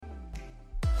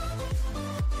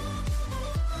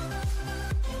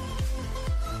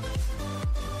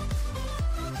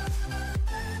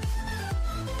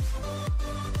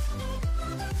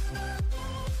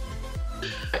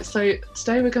Right, so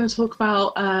today we're going to talk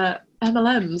about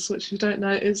MLMs, which if you don't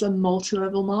know is a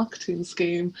multi-level marketing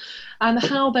scheme, and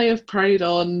how they have preyed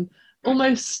on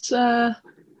almost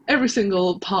every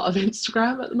single part of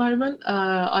Instagram at the moment.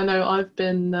 I know I've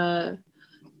been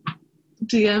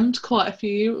DM'd quite a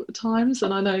few times,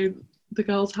 and I know the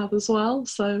girls have as well,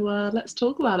 so let's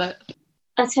talk about it.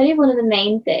 I'll tell you, one of the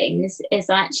main things is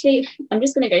actually, I'm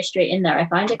just going to go straight in there. I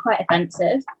find it quite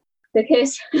offensive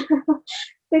because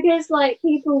because like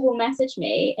people will message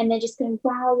me and they're just going,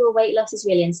 wow, your weight loss is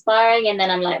really inspiring. And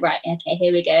then I'm like, right, okay,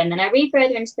 here we go. And then I read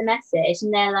further into the message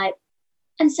and they're like,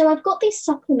 and so I've got these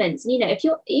supplements, and, you know, if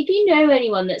you know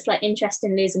anyone that's like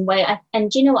interested in losing weight, and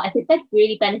do you know what, I think they'd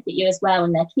really benefit you as well,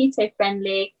 and they're keto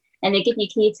friendly and they give you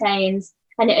ketones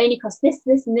and it only costs this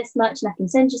and this much, and I can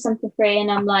send you something free. And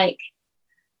I'm like,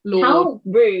 Lord, how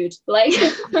rude. Like,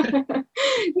 don't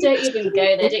even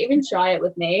go there, don't even try it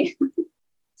with me.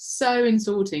 So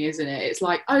insulting, isn't it? It's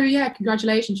like, oh yeah,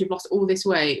 congratulations, you've lost all this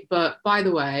weight, but by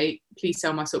the way, please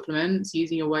sell my supplements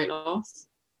using your weight loss.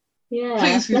 Yeah,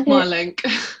 please use my link.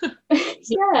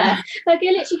 Yeah, like I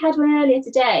literally had one earlier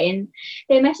today and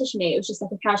they messaged me. It was just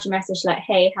like a casual message like,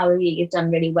 hey, how are you? You've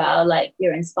done really well, like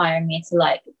you're inspiring me to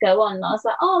like go on. And I was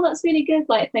like, oh, that's really good,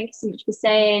 like thank you so much for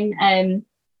saying,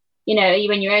 you know, are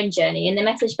you in your own journey? And they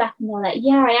messaged back and they're like,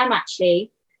 yeah, I am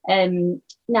actually,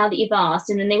 now that you've asked.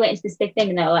 And then they went into this big thing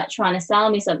and they were like trying to sell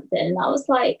me something, and I was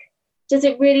like, does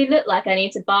it really look like I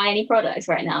need to buy any products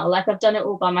right now? Like I've done it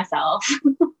all by myself.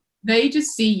 They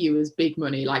just see you as big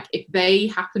money. Like if they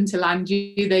happen to land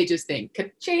you, they just think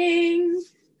ka-ching.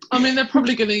 I mean, they're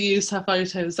probably going to use her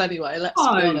photos anyway, let's be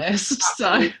honest.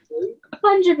 Absolutely. So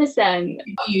 100%.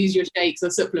 Use your shakes or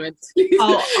supplements.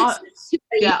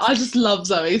 I just love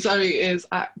Zoe. Zoe is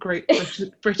at Great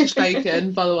British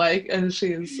Bacon, by the way, and she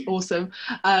is awesome.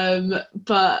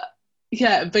 But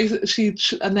yeah, basically she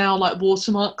now like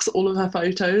watermarks all of her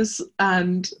photos,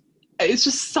 and it's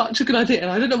just such a good idea, and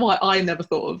I don't know why I never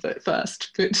thought of it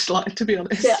first, like, to be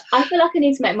honest. Yeah, I feel like I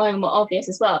need to make mine more obvious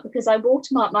as well, because I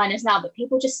watermark mine as now, but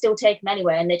people just still take them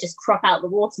anyway, and they just crop out the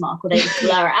watermark or they just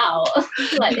blur it out.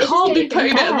 Like, you can't be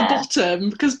putting it at the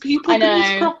bottom because people can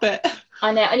just crop it.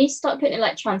 I know. I need to start putting it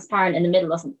like transparent in the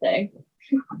middle or something.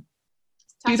 You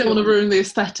don't want to ruin the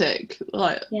aesthetic.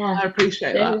 Like, yeah, I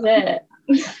appreciate that.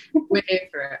 We're here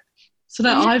for it. So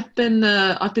no, I've been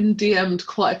DM'd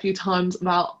quite a few times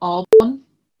about Arbonne,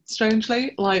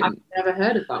 strangely. Like, I've never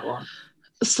heard of that one.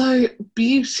 So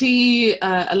beauty,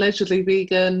 allegedly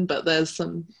vegan, but there's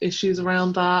some issues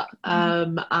around that.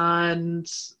 And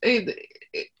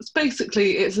it's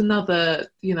basically, it's another,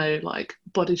 you know, like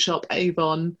Body Shop,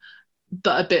 Avon,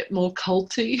 but a bit more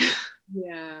culty.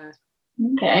 Yeah.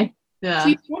 Okay. Yeah.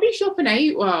 See, Body Shop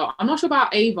and well, I'm not sure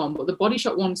about Avon, but the Body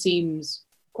Shop one seems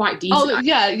quite decent. Oh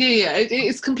yeah.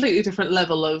 It's completely different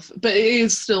level of, but it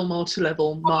is still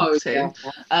multi-level marketing.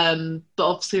 But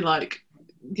obviously, like,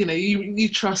 you know, you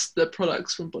trust the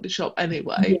products from Body Shop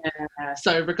anyway. Yeah.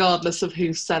 So regardless of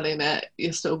who's selling it,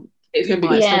 it's going to be still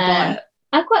buy it.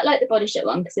 I quite like the Body Shop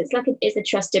one because it's like it's a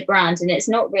trusted brand, and it's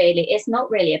not really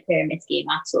a pyramid scheme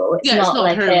at all. It's not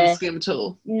like a pyramid scheme at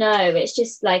all. No, it's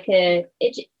just like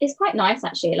it's quite nice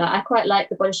actually. Like I quite like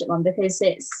the Body Shop one because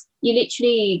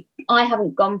I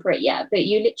haven't gone for it yet, but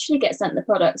you literally get sent the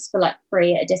products for like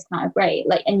free at a discounted rate,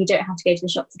 like, and you don't have to go to the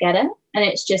shop to get it, and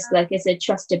it's just like it's a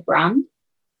trusted brand.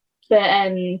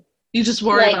 But you just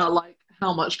worry about like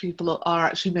how much people are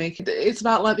actually making. It's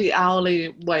about like the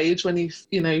hourly wage when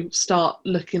you know start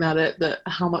looking at it, that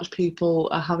how much people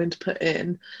are having to put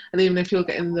in, and even if you're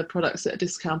getting the products at a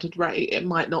discounted rate, it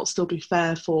might not still be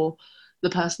fair for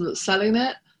the person that's selling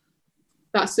it.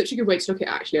 That's such a good way to look at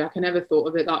it, actually. Like, I never thought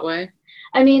of it that way.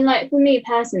 I mean, like, for me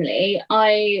personally,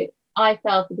 I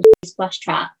fell for the splash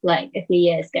trap like a few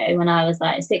years ago when I was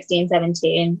like 16,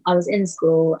 17. I was in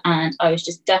school and I was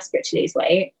just desperate to lose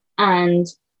weight. And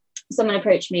someone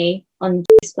approached me on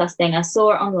the Plus thing. I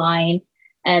saw it online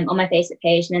on my Facebook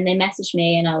page, and then they messaged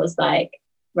me and I was like,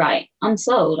 right, I'm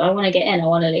sold. I want to get in. I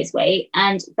want to lose weight.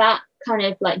 And that kind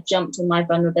of like jumped on my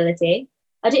vulnerability.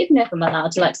 I don't even know if I'm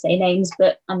allowed to like say names,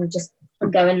 but I'm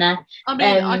going there. I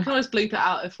mean, I can always bleep it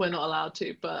out if we're not allowed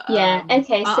to, but yeah,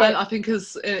 okay. So I think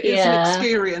it's an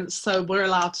experience, so we're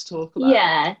allowed to talk about.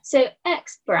 Yeah, so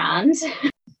X brand.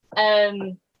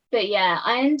 But yeah,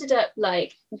 I ended up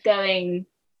like going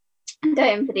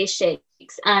for these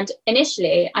shakes, and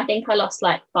initially I think I lost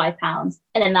like 5 pounds,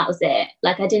 and then that was it.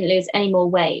 Like I didn't lose any more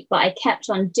weight, but I kept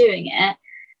on doing it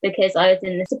because I was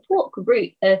in the support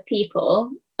group of people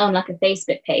on like a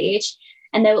Facebook page,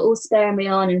 and they were all spurring me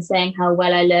on and saying how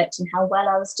well I looked and how well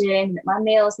I was doing, that my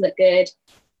meals looked good.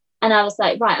 And I was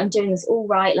like, right, I'm doing this all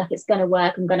right, like it's going to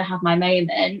work, I'm going to have my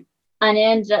moment. And I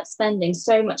ended up spending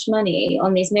so much money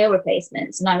on these meal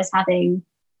replacements, and I was having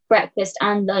breakfast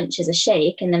and lunch as a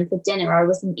shake, and then for dinner I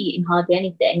wasn't eating hardly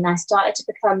anything, and I started to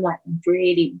become like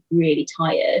really, really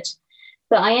tired.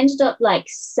 But I ended up like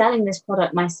selling this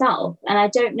product myself, and I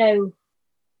don't know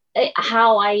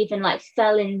how I even like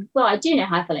fell in. Well, I do know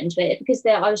how I fell into it, because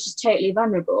I was just totally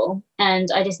vulnerable, and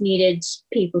I just needed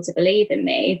people to believe in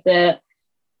me. But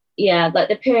yeah, like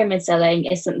the pyramid selling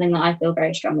is something that I feel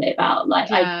very strongly about.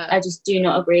 Like I just do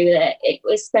not agree with it,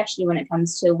 especially when it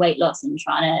comes to weight loss and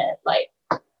trying to like,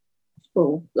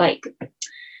 like,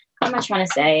 what am I trying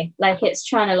to say? Like, it's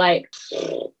trying to like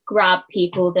grab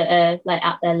people that are like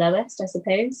at their lowest, I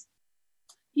suppose.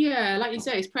 Yeah, like you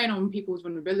say, it's preying on people's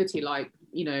vulnerability, like,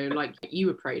 you know, like you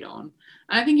were preyed on.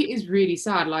 And I think it is really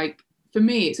sad. Like, for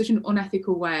me, it's such an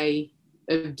unethical way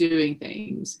of doing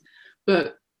things.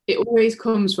 But it always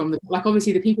comes from, like,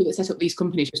 obviously the people that set up these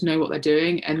companies just know what they're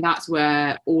doing. And that's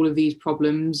where all of these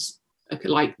problems,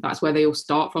 like, that's where they all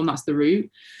start from. That's the root.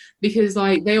 Because,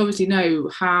 like, they obviously know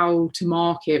how to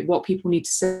market, what people need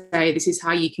to say. This is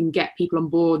how you can get people on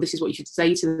board. This is what you should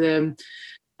say to them.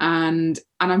 And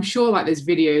I'm sure like there's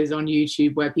videos on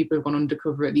YouTube where people have gone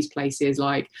undercover at these places.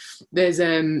 Like there's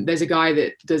a guy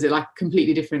that does it like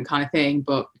completely different kind of thing,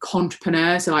 but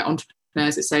entrepreneurs, so like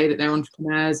entrepreneurs that say that they're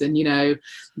entrepreneurs and, you know,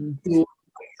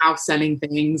 house selling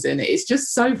things. And it's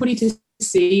just so funny to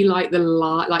see like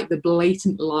the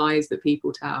blatant lies that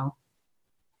people tell.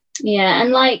 Yeah, and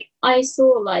like I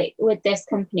saw like with this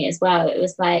company as well, it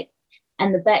was like,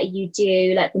 and the better you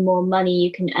do, like the more money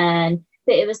you can earn.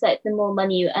 But it was like the more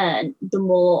money you earn, the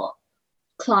more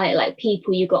client, like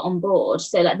people you got on board.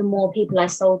 So like the more people I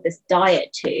sold this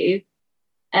diet to,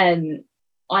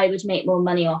 I would make more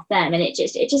money off them. And it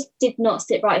just did not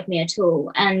sit right with me at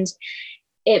all. And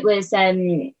it was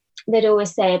they'd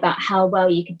always say about how well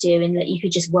you could do and that you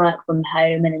could just work from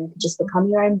home and then you could just become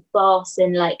your own boss.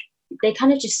 And like they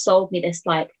kind of just sold me this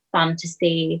like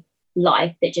fantasy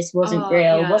life that just wasn't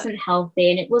real, wasn't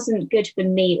healthy, and it wasn't good for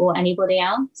me or anybody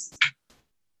else.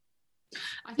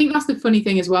 I think that's the funny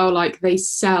thing as well. Like they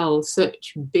sell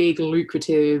such big,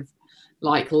 lucrative,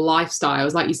 like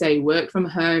lifestyles. Like you say, work from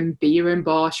home, be your own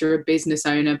boss, you're a business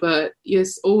owner, but you're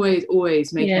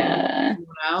always making. Yeah.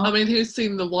 I mean, who's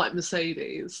seen the white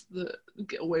Mercedes that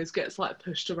always gets like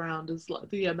pushed around as like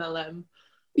the MLM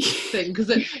thing?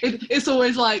 Because it's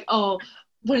always like, oh,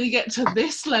 when you get to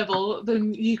this level,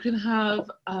 then you can have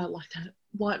like a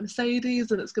white Mercedes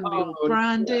and it's going to be all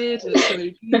branded and it's going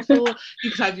to be beautiful.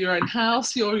 You can have your own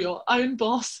house, you're your own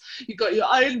boss, you've got your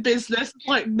own business.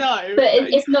 Like, no. But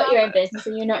it's not your own business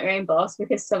and you're not your own boss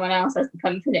because someone else has the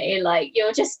company. Like,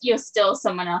 you're still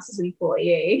someone else's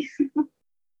employee.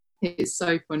 It's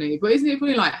so funny. But isn't it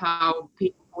funny, like, how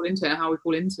people fall into it and how we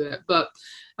fall into it? But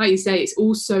like you say, it's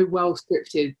all so well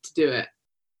scripted to do it.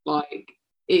 Like,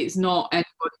 it's not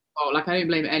anybody's fault. Like, I don't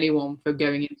blame anyone for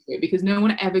going into it because no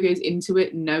one ever goes into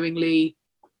it knowingly,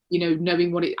 you know,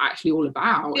 knowing what it's actually all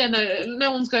about. Yeah,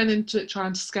 no one's going into it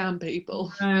trying to scam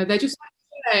people. They're just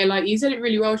like you said it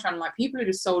really well, Shannon. Like, people are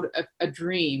just sold a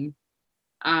dream,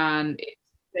 and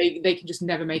they can just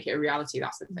never make it a reality.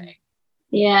 That's the thing.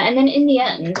 Yeah, and then in the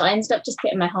end, I ended up just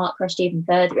getting my heart crushed even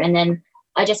further, and then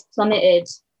I just plummeted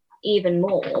even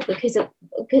more because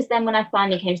then when I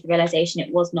finally came to the realization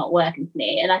it was not working for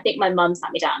me, and I think my mum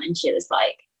sat me down and she was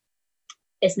like,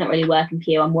 it's not really working for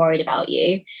you, I'm worried about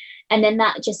you. And then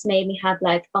that just made me have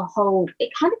like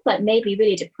it kind of like made me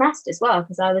really depressed as well,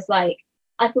 because I was like,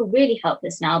 I feel really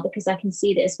helpless now because I can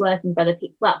see that it's working for other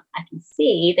people. Well, I can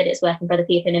see that it's working for other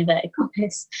people in inverted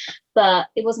commas, but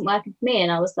it wasn't working for me.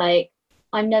 And I was like,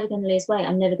 I'm never going to lose weight,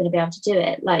 I'm never going to be able to do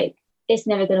it, like it's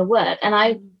never going to work. And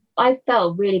I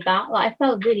felt really bad. Like I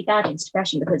felt really bad into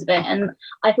depression because of it. And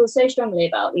I feel so strongly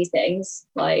about these things.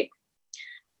 Like,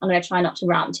 I'm going to try not to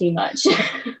rant too much.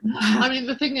 I mean,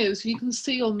 the thing is, you can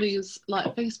see on these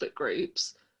like Facebook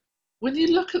groups, when you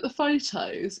look at the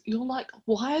photos, you're like,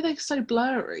 why are they so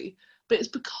blurry? But it's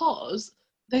because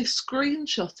they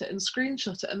screenshot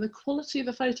it and the quality of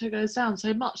the photo goes down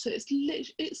so much that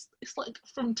it's like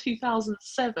from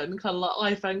 2007 kind of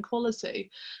like iPhone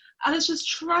quality. And it's just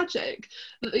tragic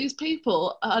that these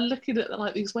people are looking at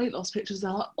like these weight loss pictures. They're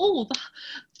like, oh,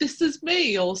 this is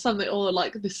me or something, or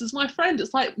like, this is my friend.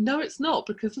 It's like, no, it's not,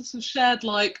 because this was shared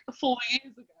like 4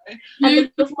 years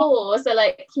And the befores are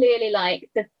like clearly like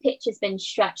the picture's been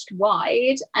stretched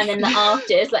wide, and then the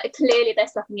afters like clearly they're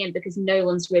sucking in because no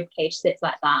one's rib cage sits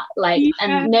like that, like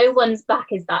and no one's back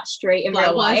is that straight in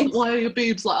real life. Why are your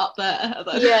boobs like up there?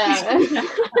 Yeah.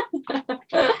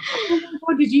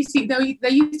 Oh, did you see there used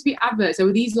to be adverts? There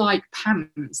were these like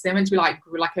pants. They're meant to be like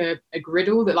a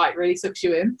griddle that like really sucks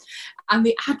you in, and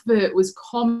the advert was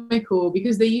comical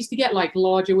because they used to get like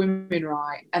larger women,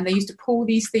 right, and they used to pull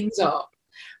these things up,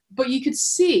 but you could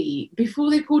see before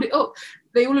they pulled it up,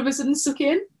 they all of a sudden suck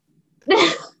in.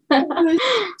 So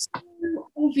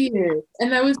obvious,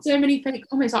 and there was so many fake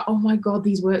comments like, "Oh my god,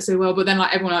 these work so well," but then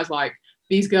like everyone else like,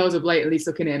 "These girls are blatantly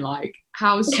sucking in." Like,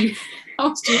 how stupid!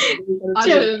 I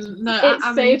don't know.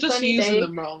 I mean, you're just using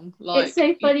them wrong. Like, it's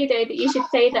so funny though that you should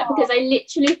say that, because I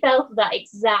literally fell for that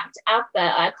exact advert.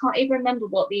 I can't even remember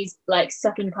what these like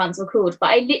sucking pants were called,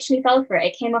 but I literally fell for it.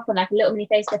 It came up on like a little mini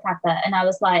Facebook advert, and I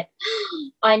was like,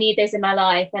 I need this in my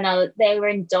life. And they were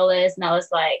in dollars, and I was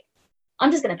like,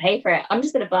 I'm just gonna pay for it. I'm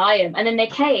just gonna buy them. And then they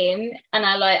came, and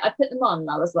I put them on, and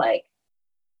I was like,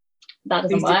 that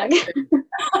doesn't work.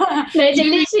 No, it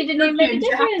literally didn't even make a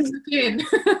difference.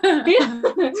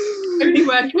 Only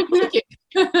work.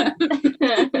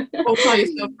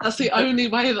 That's the only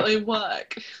way that they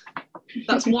work.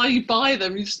 That's why you buy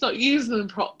them. You just not using them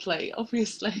properly,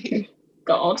 obviously.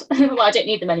 God. Well, I don't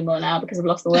need them anymore now because I've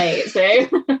lost the weight, so.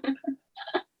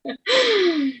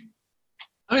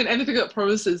 I mean, anything that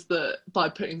promises that by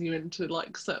putting you into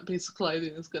like a certain piece of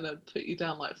clothing is going to put you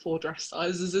down like 4 dress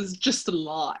sizes is just a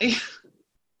lie.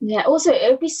 Yeah, also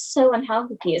it would be so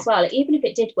unhealthy for you as well. Like, even if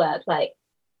it did work, like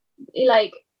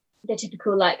the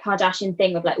typical like Kardashian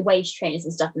thing of like waist trainers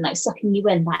and stuff and like sucking you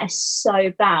in, that is so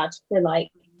bad for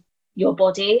like your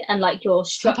body and like your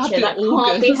structure. That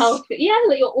can't be healthy. Yeah,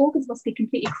 like your organs must be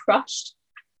completely crushed.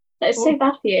 That is so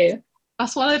bad for you.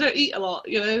 That's why they don't eat a lot,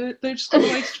 you know. They've just got a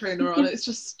waist trainer on. It's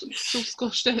just still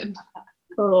squashed in.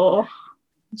 Oh.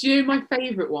 Do you know my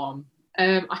favourite one?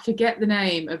 I forget the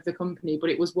name of the company, but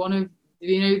it was one of,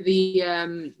 you know, the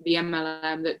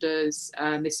MLM that does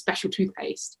this special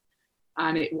toothpaste,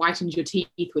 and it whitens your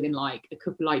teeth within like a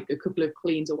couple of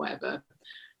cleans or whatever.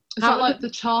 Is that like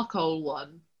the charcoal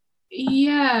one?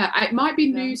 Yeah, it might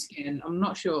be New Skin. I'm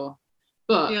not sure.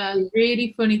 But the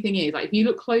really funny thing is, like, if you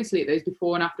look closely at those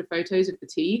before and after photos of the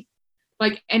teeth,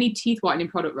 like any teeth whitening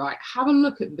product, right, have a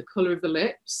look at the colour of the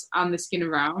lips and the skin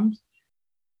around.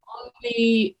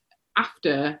 Only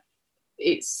after,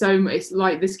 it's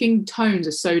like the skin tones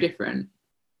are so different.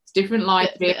 It's different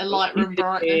light. A light room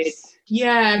brightness.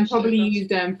 Yeah, and probably used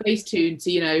Facetune to,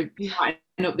 you know,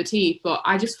 brighten up the teeth. But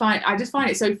I just find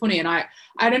it so funny, and I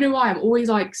don't know why I'm always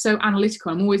like so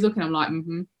analytical. I'm always looking. I'm like,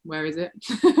 where is it?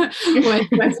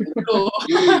 Where's the floor?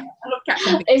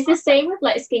 It's the same with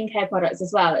like skincare products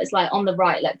as well. It's like on the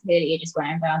right, like clearly you're just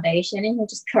wearing foundation and you're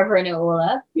just covering it all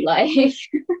up. Like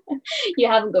you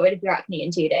haven't got rid of your acne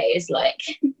in 2 days. Like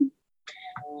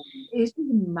it's just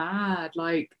mad.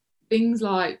 Like things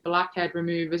like blackhead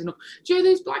removers and all. Do you know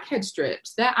those blackhead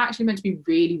strips? They're actually meant to be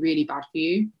really, really bad for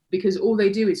you, because all they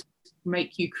do is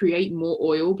make you create more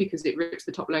oil because it rips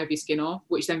the top layer of your skin off,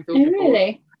 which then fills your pores.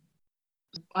 Really?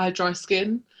 I have dry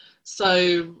skin,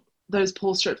 so those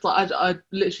pore strips, like I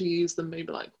literally use them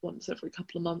maybe like once every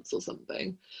couple of months or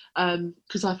something,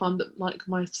 because I find that like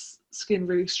my skin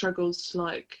really struggles to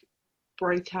like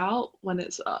break out when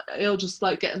it'll just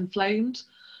like get inflamed.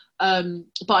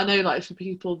 But I know like for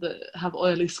people that have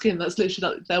oily skin, that's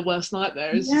literally like their worst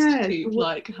nightmare is just to keep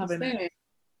like having it.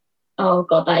 Oh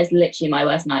god, that is literally my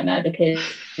worst nightmare, because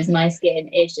my skin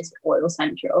is just oil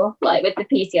central. Like with the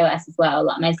PCOS as well,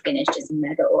 like my skin is just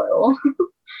mega oil.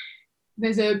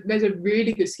 There's a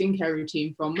really good skincare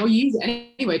routine from, well, you use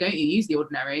it anyway, don't you? Use The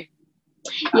Ordinary.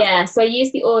 Yeah, so I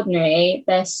use The Ordinary.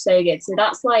 They're so good. So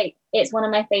that's like, it's one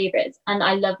of my favorites, and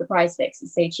I love the price fix.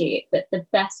 It's so cheap. But the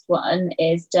best one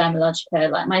is Dermalogica.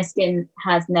 Like my skin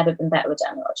has never been better with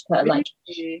Dermalogica. Like,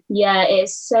 yeah,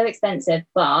 it's so expensive,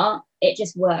 but it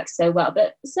just works so well.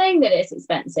 But saying that it's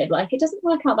expensive, like it doesn't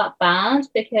work out that bad,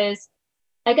 because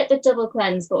I get the double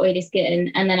cleanse for oily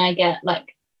skin, and then I get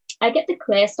the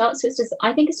clear start. So it's just,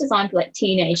 I think it's designed for like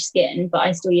teenage skin, but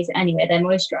I still use it anyway. Their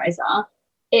moisturizer.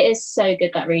 It is so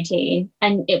good, that routine,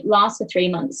 and it lasts for 3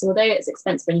 months. Although it's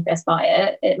expensive when you first buy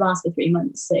it, it lasts for 3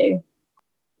 months. So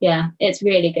yeah, it's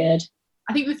really good.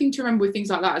 I think the thing to remember with things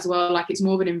like that as well, like it's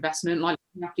more of an investment, like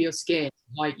after your skin,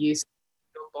 like your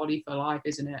body for life,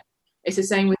 isn't it? It's the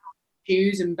same with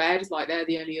shoes and beds. Like they're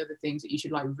the only other things that you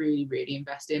should like really, really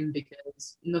invest in,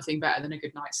 because nothing better than a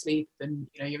good night's sleep, and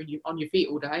you know you're on your feet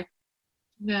all day.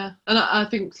 Yeah, and I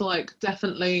think like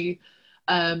definitely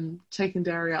taking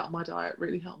dairy out of my diet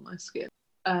really helped my skin.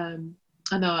 I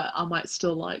know I might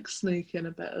still like sneak in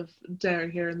a bit of dairy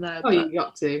here and there. Oh, but you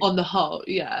got to. on the whole,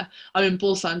 yeah. I mean,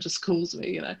 Borsan just calls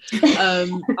me, you know.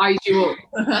 Eyes you up.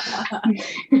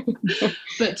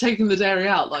 But taking the dairy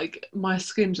out, like my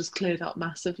skin just cleared up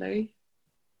massively.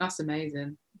 That's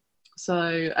amazing.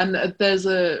 So, and there's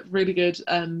a really good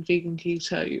vegan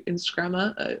keto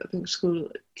Instagrammer. I think she's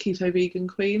called Keto Vegan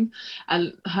Queen,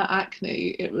 and her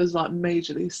acne, it was like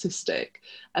majorly cystic,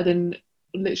 and then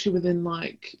literally within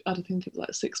like, I don't think it was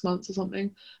like 6 months or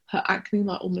something, her acne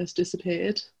like almost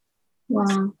disappeared.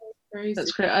 Wow. Crazy.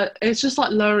 That's great. It's just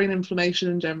like lowering inflammation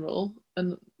in general,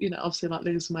 and you know, obviously like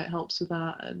losing weight helps with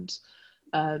that, and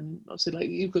obviously like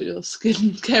you've got your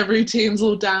skincare routines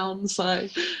all down, so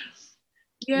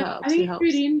yeah, I think it's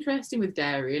really interesting with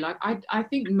dairy. Like I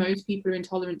think most people are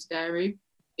intolerant to dairy.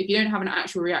 If you don't have an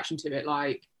actual reaction to it,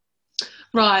 like.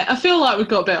 Right, I feel like we've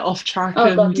got a bit off track,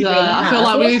 God, and really I feel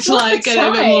like we need to like get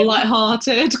a bit more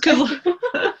light-hearted. Sorry,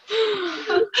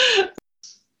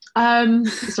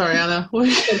 Anna.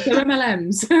 So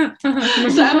MLMs. So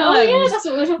MLMs. Oh yeah, that's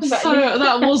what we were talking about. So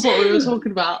that was what we were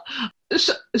talking about.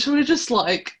 Should we just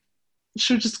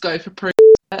go for pre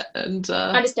and?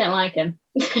 I just don't like them.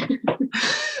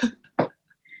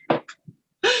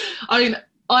 I mean,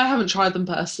 I haven't tried them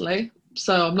personally,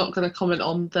 so I'm not going to comment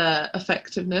on their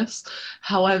effectiveness.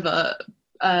 However,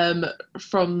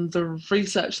 from the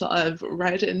research that I've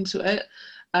read into it,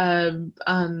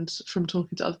 and from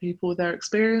talking to other people with their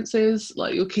experiences,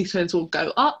 like your ketones will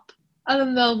go up and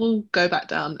then they will go back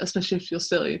down, especially if you're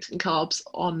still eating carbs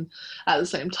on at the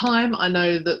same time. I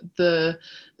know that the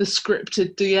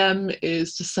scripted DM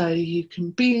is to say you can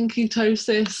be in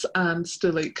ketosis and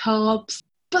still eat carbs,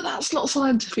 but that's not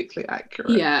scientifically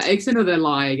accurate. Yeah, it's another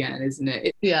lie again, isn't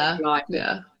it? Yeah.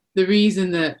 The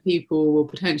reason that people will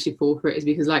potentially fall for it is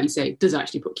because, like you say, it does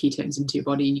actually put ketones into your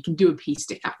body. You can do a pee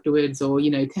stick afterwards, or, you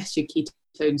know, test your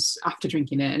ketones after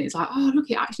drinking it, and it's like, oh,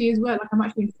 look, it actually is work. Like, I'm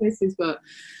actually in ketosis, but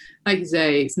like you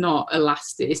say, it's not a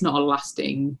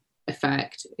lasting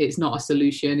effect. It's not a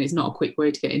solution. It's not a quick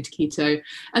way to get into keto.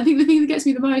 I think the thing that gets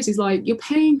me the most is, like, you're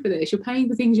paying for this. You're paying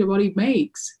for things your body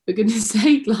makes, for goodness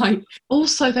sake. Like,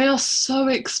 also, they are so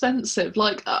expensive.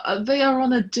 Like, they are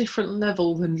on a different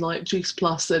level than like Juice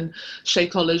Plus and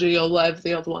Shakeology or whatever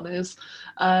the other one is.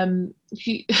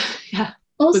 Yeah.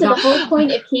 Also, the whole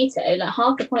point of keto, like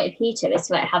half the point of keto is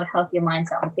to like have a healthier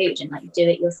mindset on food and like do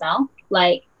it yourself.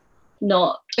 Like,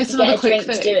 not it's get a drink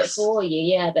fix to do it for you.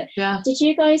 Yeah, but yeah. Did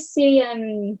you guys see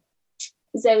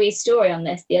Zoe's story on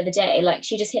this the other day? Like,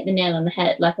 she just hit the nail on the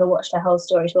head. Like, I watched her whole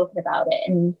story talking about it,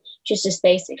 and she's just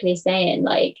basically saying,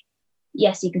 like,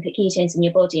 yes, you can put ketones in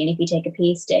your body, and if you take a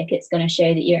pee stick, it's going to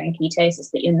show that you're in ketosis,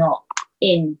 but you're not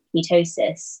in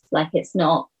ketosis. Like, it's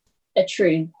not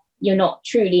you're not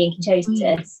truly in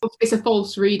ketosis. It's a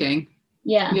false reading.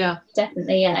 Yeah,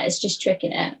 definitely. Yeah, it's just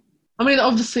tricking it. I mean,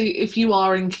 obviously, if you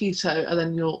are in keto and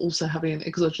then you're also having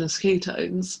exogenous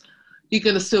ketones, you're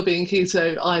going to still be in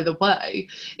keto either way.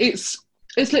 It's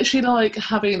literally like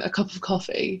having a cup of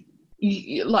coffee.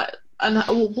 And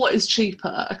what is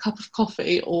cheaper, a cup of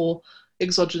coffee or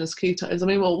exogenous ketones? I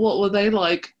mean, well, what were they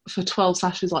like for 12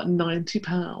 sachets? Like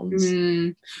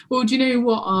 £90. Well, do you know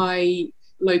what I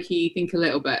low-key think a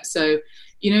little bit? So,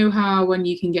 you know how when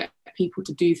you can get people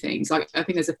to do things, like, I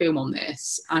think there's a film on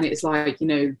this, and it's like, you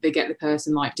know, they get the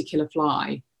person like to kill a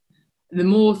fly. The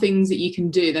more things that you can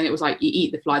do, then it was like you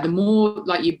eat the fly, the more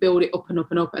like you build it up and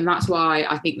up and up. And that's why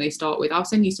I think they start with, I'll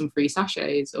send you some free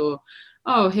sachets, or,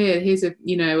 oh, here's a,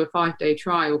 you know, a 5-day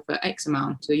trial for X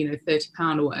amount, or, you know,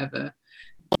 £30 or whatever.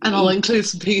 And I'll include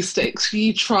some pea sticks.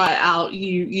 You try it out,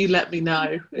 you let me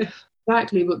know.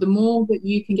 Exactly. But the more that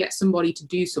you can get somebody to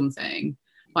do something,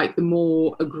 like, the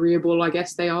more agreeable, I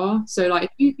guess, they are. So, like,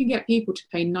 if you can get people to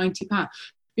pay £90,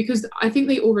 because I think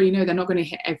they already know they're not going to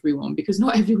hit everyone, because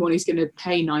not everyone is going to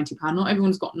pay £90. Not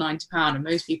everyone's got £90, and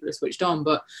most people are switched on.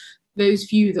 But those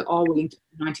few that are willing to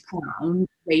pay £90,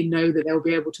 they know that they'll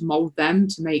be able to mould them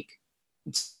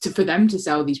for them to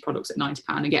sell these products at £90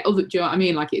 and get other. Do you know what I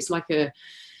mean? Like, it's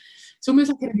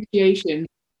almost like an initiation.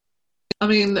 I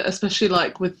mean, especially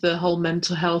like with the whole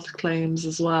mental health claims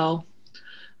as well.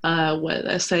 Where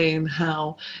they're saying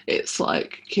how it's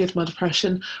like cured my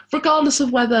depression, regardless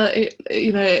of whether it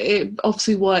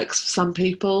obviously works for some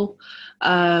people,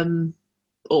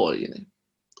 or, you know,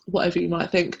 whatever you might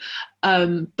think.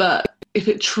 But if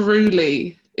it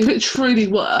truly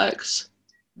works,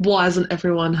 why isn't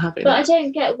everyone having it? But I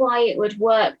don't get why it would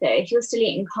work though. If you're still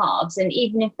eating carbs, and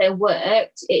even if they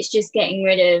worked, it's just getting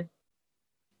rid of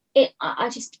it. I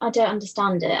don't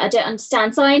understand it. I don't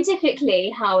understand scientifically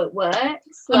how it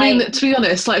works. I mean, to be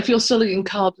honest, like, if you're still eating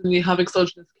carbs and you have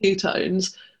exogenous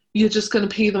ketones, you're just going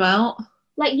to pee them out.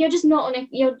 Like you're just not in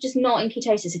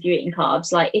ketosis if you're eating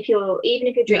carbs. Like even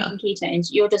if you're drinking ketones,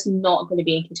 you're just not going to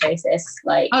be in ketosis.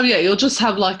 Like, oh yeah, you'll just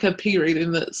have like a pee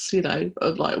reading that's, you know,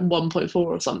 of like 1.4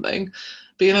 or something,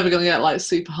 but you're never going to get like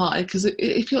super high, because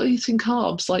if you're eating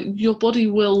carbs, like your body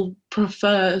will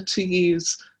prefer to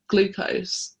use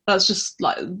glucose. That's just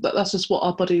what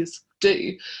our bodies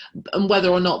do, and whether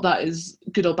or not that is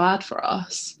good or bad for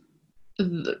us,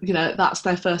 you know, that's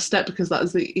their first step, because that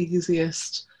is the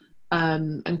easiest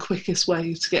and quickest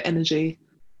way to get energy,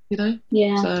 you know.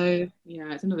 So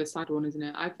yeah, it's another sad one, isn't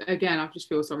it? I just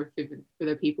feel sorry for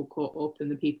the people caught up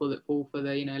and the people that fall for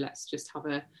the, you know, let's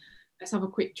have a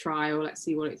quick trial, let's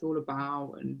see what it's all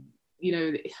about. And you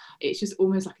know, it's just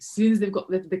almost like as soon as they've got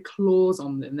the claws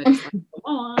on them, they're just like, come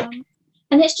on.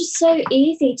 And it's just so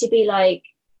easy to be like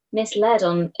misled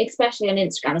on, especially on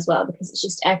Instagram as well, because it's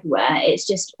just everywhere. It's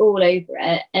just all over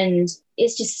it, and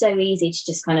it's just so easy to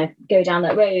just kind of go down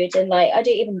that road. And like, I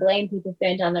don't even blame people for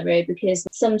going down that road, because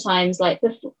sometimes like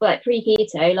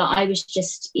pre-keto, like I was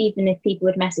just, even if people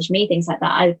would message me things like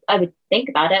that, I would think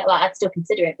about it, like I'd still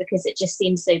consider it, because it just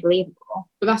seems so believable.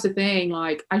 But that's the thing,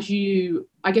 like I guess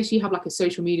you have like a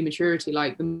social media maturity,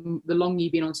 like the longer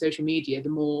you've been on social media, the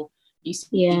more you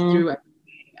see through it.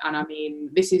 And I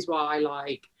mean, this is why,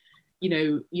 like, you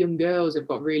know, young girls have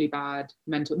got really bad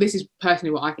this is personally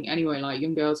what I think anyway, like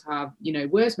young girls have, you know,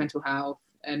 worse mental health,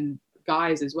 and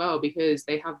guys as well, because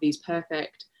they have these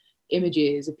perfect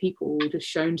images of people just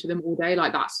shown to them all day,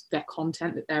 like that's their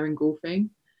content that they're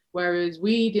engulfing. Whereas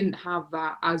we didn't have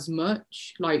that as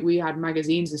much. Like we had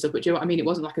magazines and stuff, but do you know what I mean? It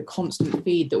wasn't like a constant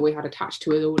feed that we had attached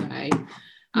to it all day.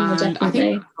 And I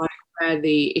think that's like where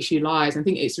the issue lies. I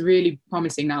think it's really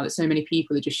promising now that so many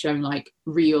people are just showing like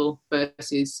real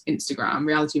versus Instagram,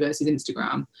 reality versus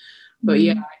Instagram. But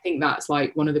yeah, I think that's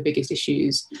like one of the biggest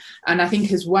issues. And I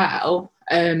think as well,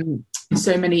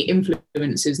 so many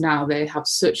influencers now, they have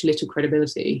such little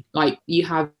credibility. Like you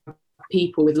have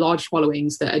people with large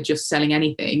followings that are just selling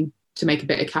anything to make a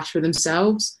bit of cash for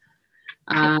themselves.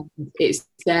 And it's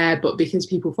there, but because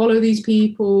people follow these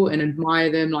people and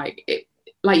admire them, like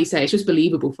you say, it's just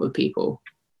believable for people.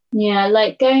 Yeah,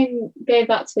 like going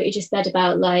back to what you just said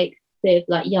about like the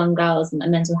like young girls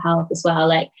and mental health as well.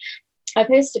 Like I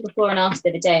posted before and after the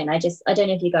other day, and I don't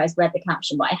know if you guys read the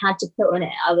caption, but I had to put on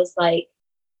it. I was like,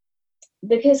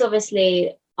 because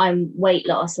obviously I'm weight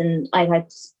loss and I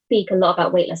speak a lot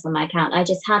about weight loss on my account, I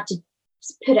just had to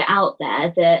put it out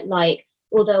there that like,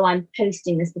 although I'm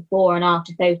posting this before and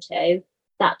after photo,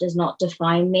 that does not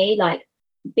define me. Like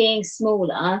being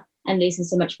smaller and losing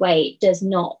so much weight does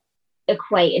not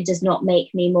equate, it does not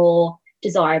make me more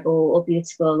desirable or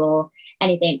beautiful or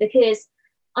anything, because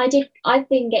I've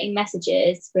been getting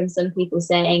messages from some people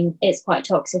saying it's quite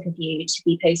toxic of you to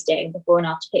be posting before and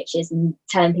after pictures and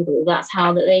telling people that that's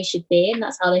how that they should be and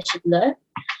that's how they should look.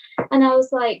 And I was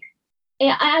like,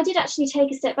 I did actually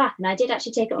take a step back, and I did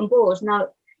actually take it on board. Now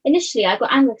initially I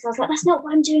got angry because I was like, that's not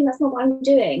what I'm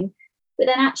doing. But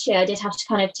then actually I did have to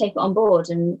kind of take it on board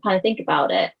and kind of think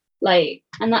about it. Like,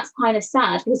 and that's kind of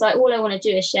sad, because like all I want to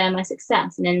do is share my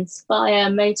success and inspire,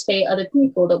 motivate other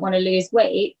people that want to lose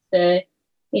weight for,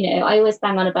 you know, I always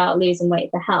bang on about losing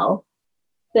weight for health,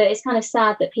 but it's kind of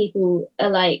sad that people are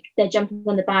like, they're jumping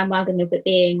on the bandwagon of it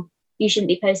being, you shouldn't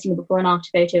be posting a before and after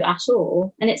photo at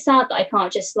all. And it's sad that I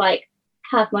can't just like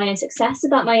have my own success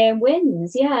about my own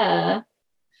wins. Yeah,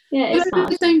 it's but at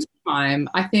the same time,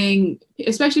 I think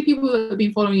especially people that have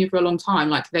been following you for a long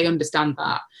time, like they understand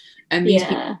that. And these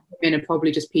people are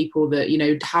probably just people that, you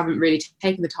know, haven't really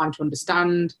taken the time to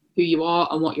understand who you are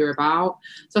and what you're about.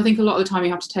 So I think a lot of the time you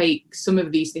have to take some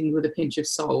of these things with a pinch of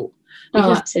salt.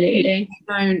 Oh, absolutely.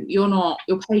 Your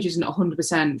page isn't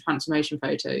 100% transformation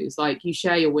photos. Like you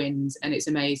share your wins and it's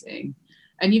amazing.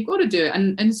 And you've got to do it.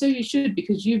 And so you should,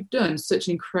 because you've done such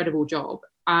an incredible job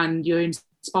and you're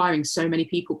inspiring so many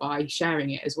people by sharing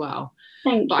it as well.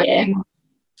 Thank you.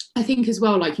 I think as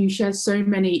well, like you share so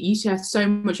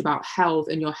much about health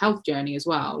and your health journey as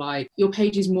well. Like your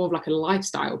page is more of like a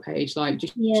lifestyle page, like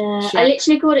just I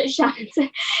literally called it Shannon.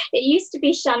 It used to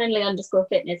be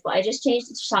Shannonly_fitness, but I just changed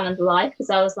it to Shannon's Life, because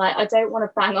I was like, I don't want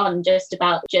to bang on just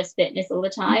about just fitness all the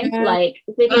time. Like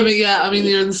I mean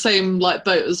you're in the same like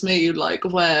boat as me, like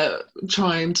we're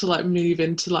trying to like move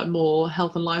into like more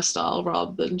health and lifestyle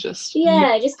rather than just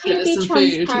just kind of be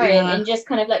transparent and just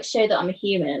kind of like show that I'm a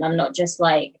human and I'm not just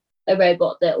like a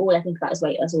robot that all I think about is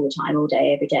weight loss all the time, all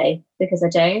day, every day, because I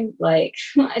don't. Like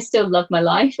I still love my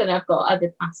life and I've got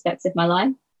other aspects of my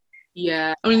life.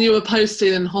 Yeah, I mean you were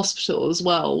posting in hospital as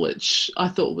well, which I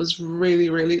thought was really,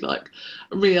 really like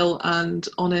real and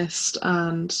honest,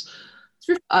 and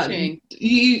It's refreshing.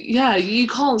 You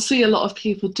can't see a lot of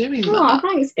people doing Oh, that.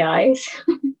 thanks, guys.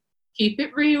 Keep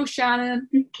it real, Shannon.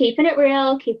 Keeping it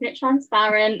real, keeping it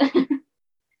transparent.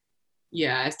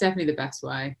 Yeah, it's definitely the best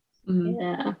way.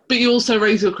 Yeah. But you also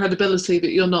raise your credibility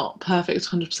that you're not perfect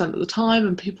 100% of the time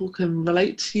and people can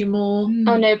relate to you more.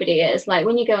 Oh, nobody is. Like,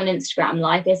 when you go on Instagram,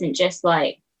 life isn't just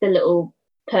like the little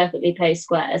perfectly posed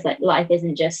squares. Like, life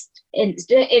isn't just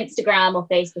Instagram or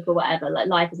Facebook or whatever. Like,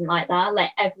 life isn't like that.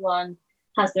 Like, everyone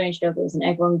has their own struggles and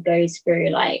everyone goes through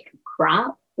like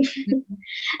crap.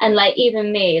 And like,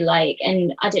 even me, like,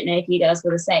 and I don't know if you guys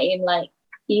were the same, like,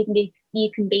 you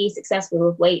can be successful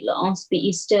with weight loss, but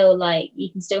you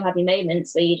can still have your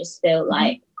moments where you just feel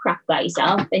like crap about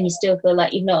yourself and you still feel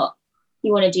like you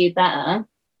want to do better.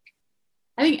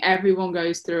 I think everyone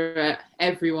goes through it,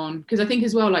 everyone, because I think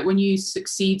as well, like, when you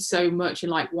succeed so much in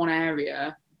like one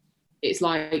area, it's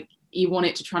like you want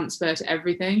it to transfer to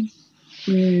everything.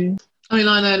 I mean,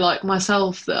 I know like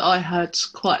myself that I had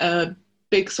quite a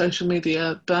big social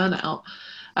media burnout.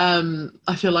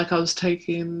 I feel like I was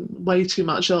taking way too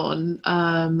much on,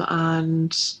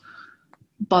 and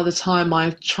by the time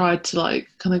I tried to like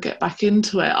kind of get back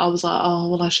into it, I was like, oh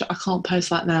well, I can't post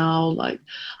that now. Like,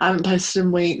 I haven't posted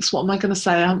in weeks. What am I going to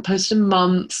say? I haven't posted in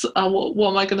months. What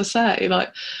am I going to say?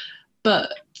 Like,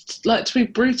 but like, to be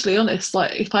brutally honest,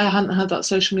 like, if I hadn't had that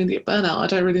social media burnout, I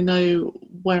don't really know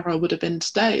where I would have been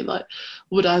today. Like,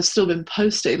 would I have still been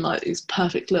posting like these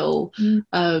perfect little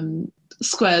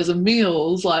squares of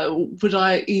meals? Like, would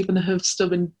I even have still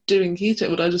been doing keto?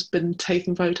 Would I just been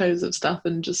taking photos of stuff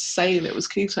and just saying it was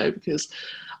keto because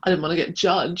I didn't want to get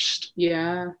judged?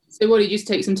 Yeah. So what, did you just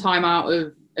take some time out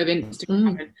of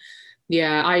Instagram?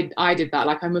 Yeah, I did that.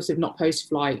 Like, I must have not posted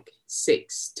for like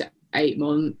 6 to 8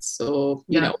 months, or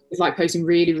you know, it's like posting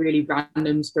really, really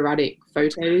random sporadic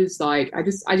photos. Like, I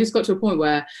just got to a point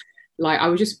where like I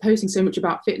was just posting so much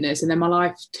about fitness, and then my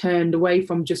life turned away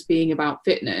from just being about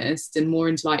fitness and more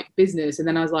into like business. And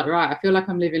then I was like, right, I feel like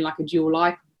I'm living like a dual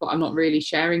life, but I'm not really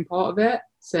sharing part of it.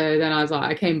 So then I was like,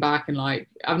 I came back and like,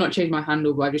 I've not changed my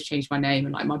handle, but I've just changed my name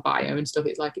and like my bio and stuff.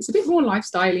 It's like, it's a bit more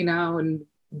lifestyle-y now and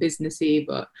businessy,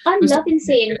 but I'm loving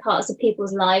seeing parts of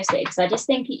people's lives though, because I just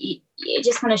think it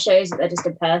just kind of shows that they're just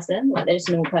a person, like they're just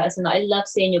a normal person. Like, I love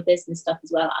seeing your business stuff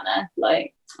as well, Anna.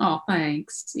 Like, oh,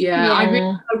 thanks.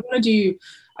 I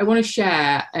want to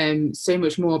share so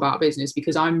much more about business,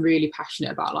 because I'm really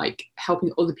passionate about like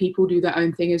helping other people do their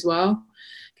own thing as well.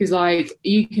 Because like,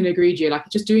 you can agree, Gia, like,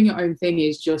 just doing your own thing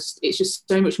is just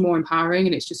so much more empowering,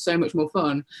 and it's just so much more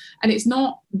fun. And it's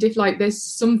not like there's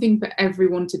something for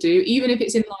everyone to do, even if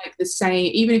it's in like the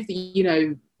same, even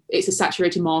if it's a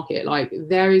saturated market, like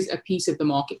there is a piece of the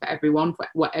market for everyone, for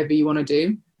whatever you want to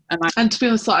do. And to be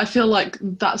honest, I feel like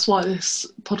that's why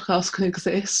this podcast can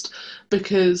exist,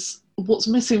 because what's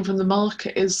missing from the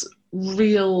market is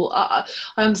real. I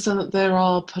understand that there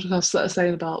are podcasts that are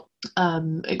saying about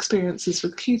experiences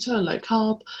with keto and low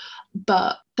carb,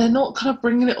 but they're not kind of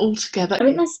bringing it all together. I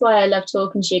think that's why I love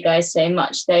talking to you guys so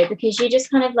much though, because you just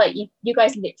kind of like, you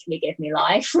guys literally give me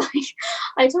life. Like,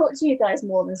 I talk to you guys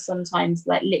more than sometimes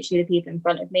like literally the people in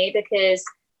front of me, because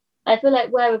I feel like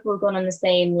where we've all gone on the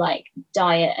same like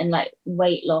diet and like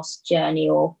weight loss journey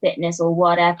or fitness or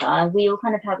whatever, we all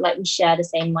kind of have like, we share the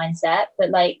same mindset. But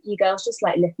like, you girls just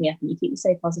like lift me up and you keep me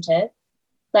so positive.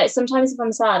 Like, sometimes if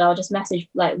I'm sad, I'll just message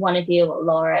like one of you or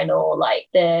Lauren or like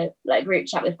the like group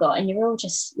chat we've got, and you're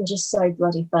just so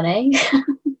bloody funny.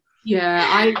 Yeah,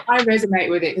 I resonate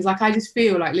with it, because like, I just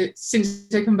feel like since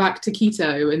I come back to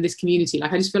keto and this community,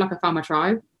 like I just feel like I found my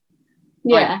tribe.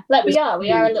 Yeah, like we are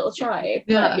a little tribe.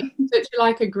 Yeah, such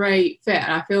like a great fit,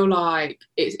 and I feel like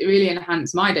it really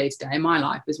enhanced my day-to-day in my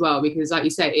life as well, because like you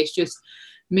say, it's just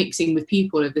mixing with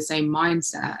people of the same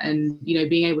mindset, and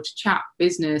being able to chat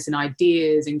business and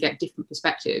ideas and get different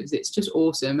perspectives. It's just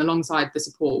awesome, alongside the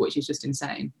support, which is just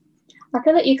insane. I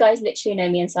feel like you guys literally know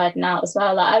me inside and out as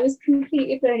well. Like, I was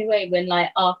completely blown away when like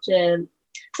after,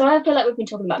 so I feel like we've been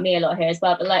talking about me a lot here as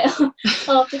well, but like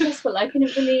after this, but like, I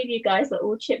couldn't believe you guys like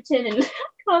all chipped in, and I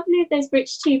can't believe those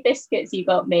rich 2 biscuits you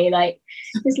got me. Like,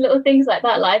 just little things like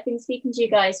that. Like, I've been speaking to you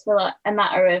guys for like a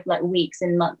matter of like weeks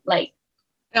and months. Like,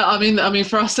 yeah, I mean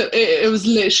for us it was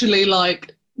literally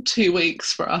like 2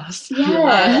 weeks for us.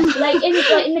 Yeah, like in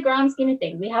the grand scheme of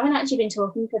things, we haven't actually been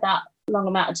talking for that long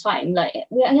amount of time. Like,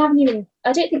 we haven't even,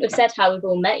 I don't think we've said how we've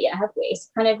all met yet, have we?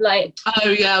 It's kind of like, oh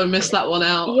yeah, we missed that one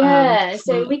out. Yeah,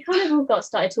 so we kind of all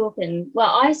started talking. Well,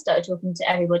 I started talking to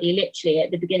everybody literally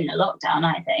at the beginning of lockdown,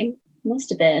 I think. Must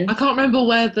have been. I can't remember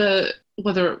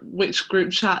which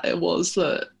group chat it was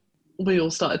that we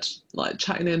all started like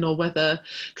chatting in, or whether,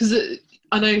 because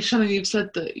I know, Shannon, you've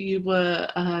said that you were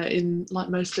in like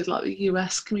mostly like the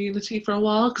US community for a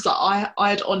while, because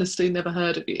I'd honestly never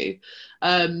heard of you.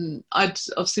 I'd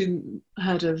obviously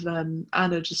heard of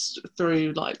Anna just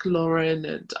through like Lauren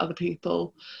and other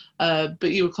people,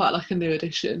 but you were quite like a new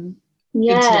addition.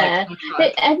 Yeah, into,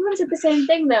 but everyone said the same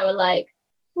thing. They were like,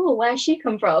 "Oh, where's she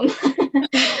come from?"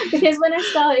 Because when I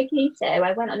started keto,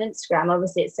 I went on Instagram.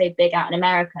 Obviously, it's so big out in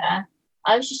America.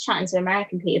 I was just chatting to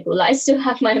American people. Like, I still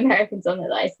have my Americans on there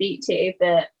that I speak to,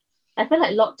 but I feel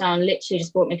like lockdown literally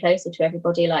just brought me closer to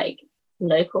everybody, like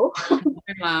local.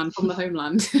 Homeland, from the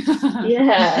homeland.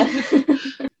 Yeah. I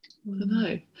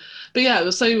know. But yeah,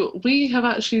 so we have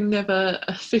actually never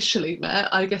officially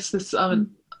met. I guess this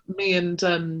me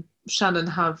and Shannon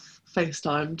have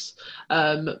FaceTimed,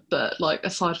 but like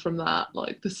aside from that,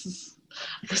 like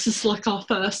I guess this is like our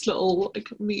first little like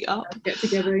meet up. Get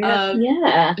together,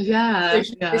 Yeah.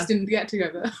 Distant get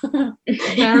together.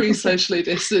 Very socially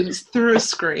distanced through a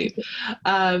screen.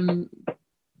 But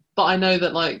I know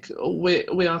that like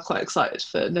we are quite excited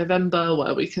for November,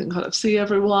 where we can kind of see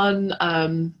everyone.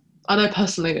 I know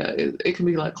personally it can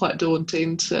be like quite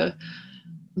daunting to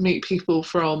meet people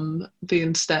from the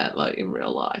internet like in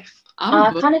real life.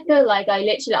 I kind of feel like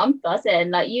I'm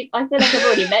buzzing. Like I feel like I've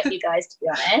already met you guys, to be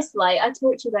honest. Like, I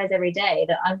talk to you guys every day.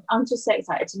 That I'm just so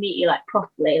excited to meet you like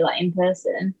properly, like in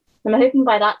person. And I'm hoping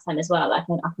by that time as well, I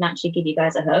can actually give you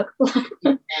guys a hug.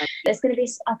 There's gonna be,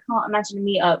 I can't imagine a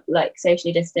meet up like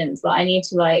socially distanced. Like I need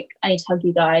to hug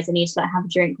you guys. I need to like have a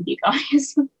drink with you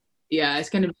guys. Yeah, it's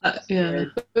gonna be yeah.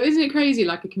 But isn't it crazy?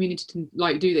 Like a community can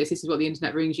like do this. This is what the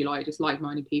internet brings you, like just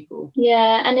like-minded people.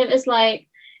 Yeah, and it was like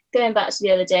going back to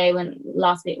the other day when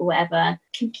last week or whatever,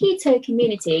 keto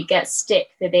community gets stick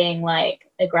for being like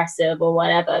aggressive or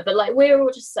whatever, but like we're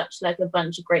all just such like a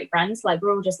bunch of great friends. Like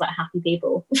we're all just like happy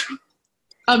people.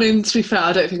 I mean, to be fair,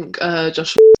 I don't think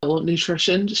Josh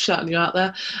Nutrition, just shouting you out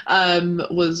there,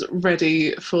 was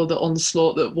ready for the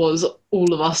onslaught that was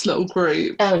all of us little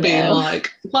group being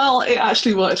like, well, it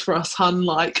actually worked for us, hun.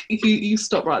 Like, you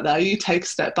stop right there, you take a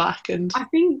step back. And I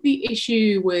think the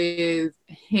issue with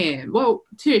him, well,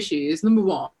 two issues. Number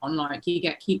one, like you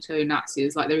get keto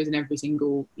Nazis, like there is in every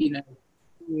single,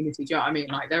 community. Do you know what I mean?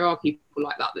 Like there are people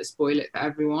like that spoil it for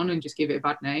everyone and just give it a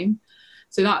bad name.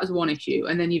 So that is one issue.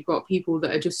 And then you've got people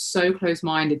that are just so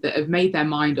close-minded that have made their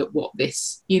mind up what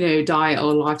this, diet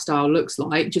or lifestyle looks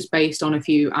like just based on a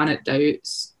few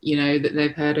anecdotes, that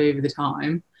they've heard over the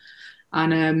time.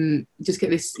 And just get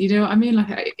this, what I mean?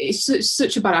 Like it's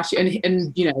such a bad attitude.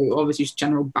 And obviously just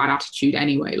general bad attitude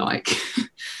anyway. Like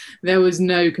there was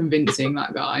no convincing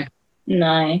that guy.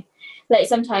 No. Like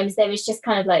sometimes there was just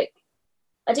kind of like,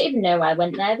 I don't even know why I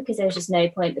went there because there was just no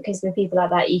point, because with people like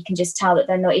that you can just tell that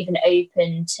they're not even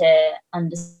open to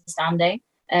understanding,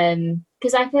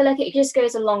 because I feel like it just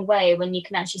goes a long way when you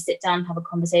can actually sit down and have a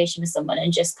conversation with someone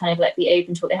and just kind of like be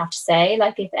open to what they have to say.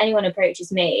 Like if anyone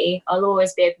approaches me, I'll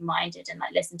always be open-minded and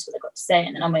like listen to what they've got to say,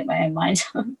 and then I'll make my own mind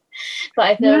up. But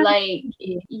I feel I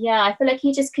feel like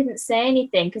he just couldn't say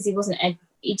anything because he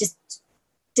just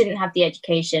didn't have the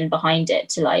education behind it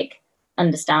to like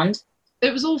understand.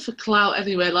 It was all for clout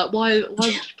anyway. Like, why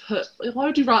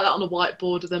would you write that on a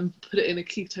whiteboard and then put it in a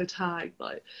keto tag?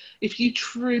 Like, if you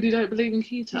truly don't believe in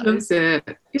keto, that's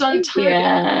it. Don't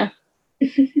tag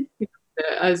it.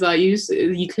 I was like,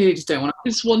 you clearly just don't want to.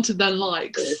 Just wanted their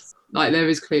likes. Like, there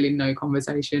is clearly no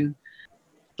conversation.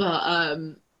 But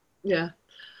yeah,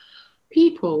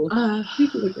 people are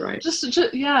great. Just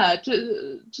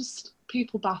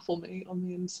people baffle me on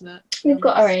the internet. We've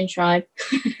got our own tribe.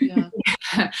 Yeah.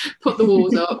 Put the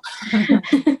walls up.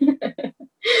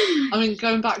 I mean,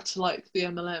 going back to like the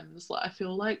MLMs, like I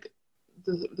feel like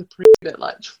the pre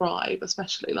like tribe,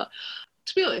 especially, like,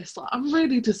 to be honest, like I'm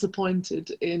really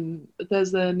disappointed in.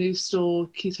 There's their new store,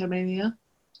 Ketomania,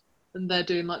 and they're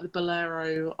doing like the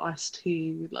Bolero iced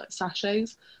tea like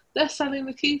sachets. They're selling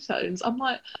the ketones. I'm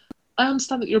like, I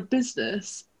understand that you're a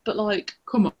business, but like,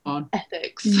 come on,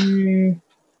 ethics.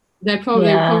 They probably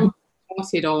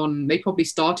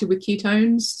started with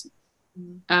ketones,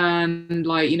 and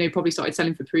like probably started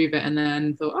selling for Prove It, and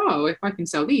then thought, oh, if I can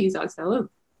sell these, I'd sell other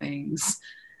things.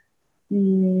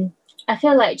 I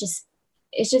feel like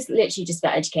it's just literally just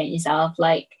about educating yourself.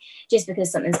 Like, just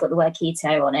because something's got the word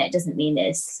keto on it doesn't mean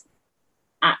it's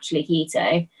actually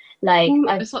keto. Like,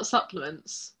 it's like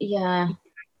supplements. Yeah.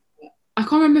 I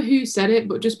can't remember who said it,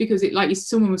 but just because it, like,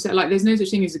 someone was said, like, there's no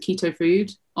such thing as a keto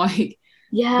food. Like,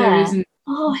 there isn't.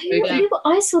 Oh,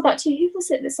 I saw that too. Who was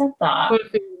it that said that?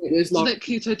 It was like the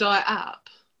Keto Diet app.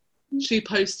 she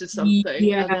posted something.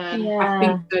 Yeah, and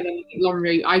then I think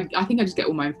Lauren. I think I just get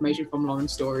all my information from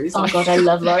Lauren's stories. Oh god, I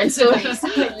love Lauren's stories.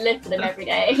 I live for them every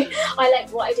day.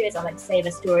 What I do is I save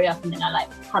a story up and then I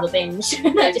have a binge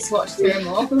and I just watch through them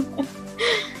all.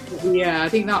 Yeah, I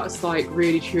think that was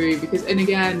really true because, and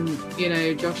again,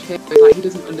 Josh here, he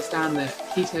doesn't understand that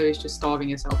keto is just starving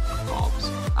yourself of carbs.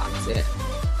 That's it.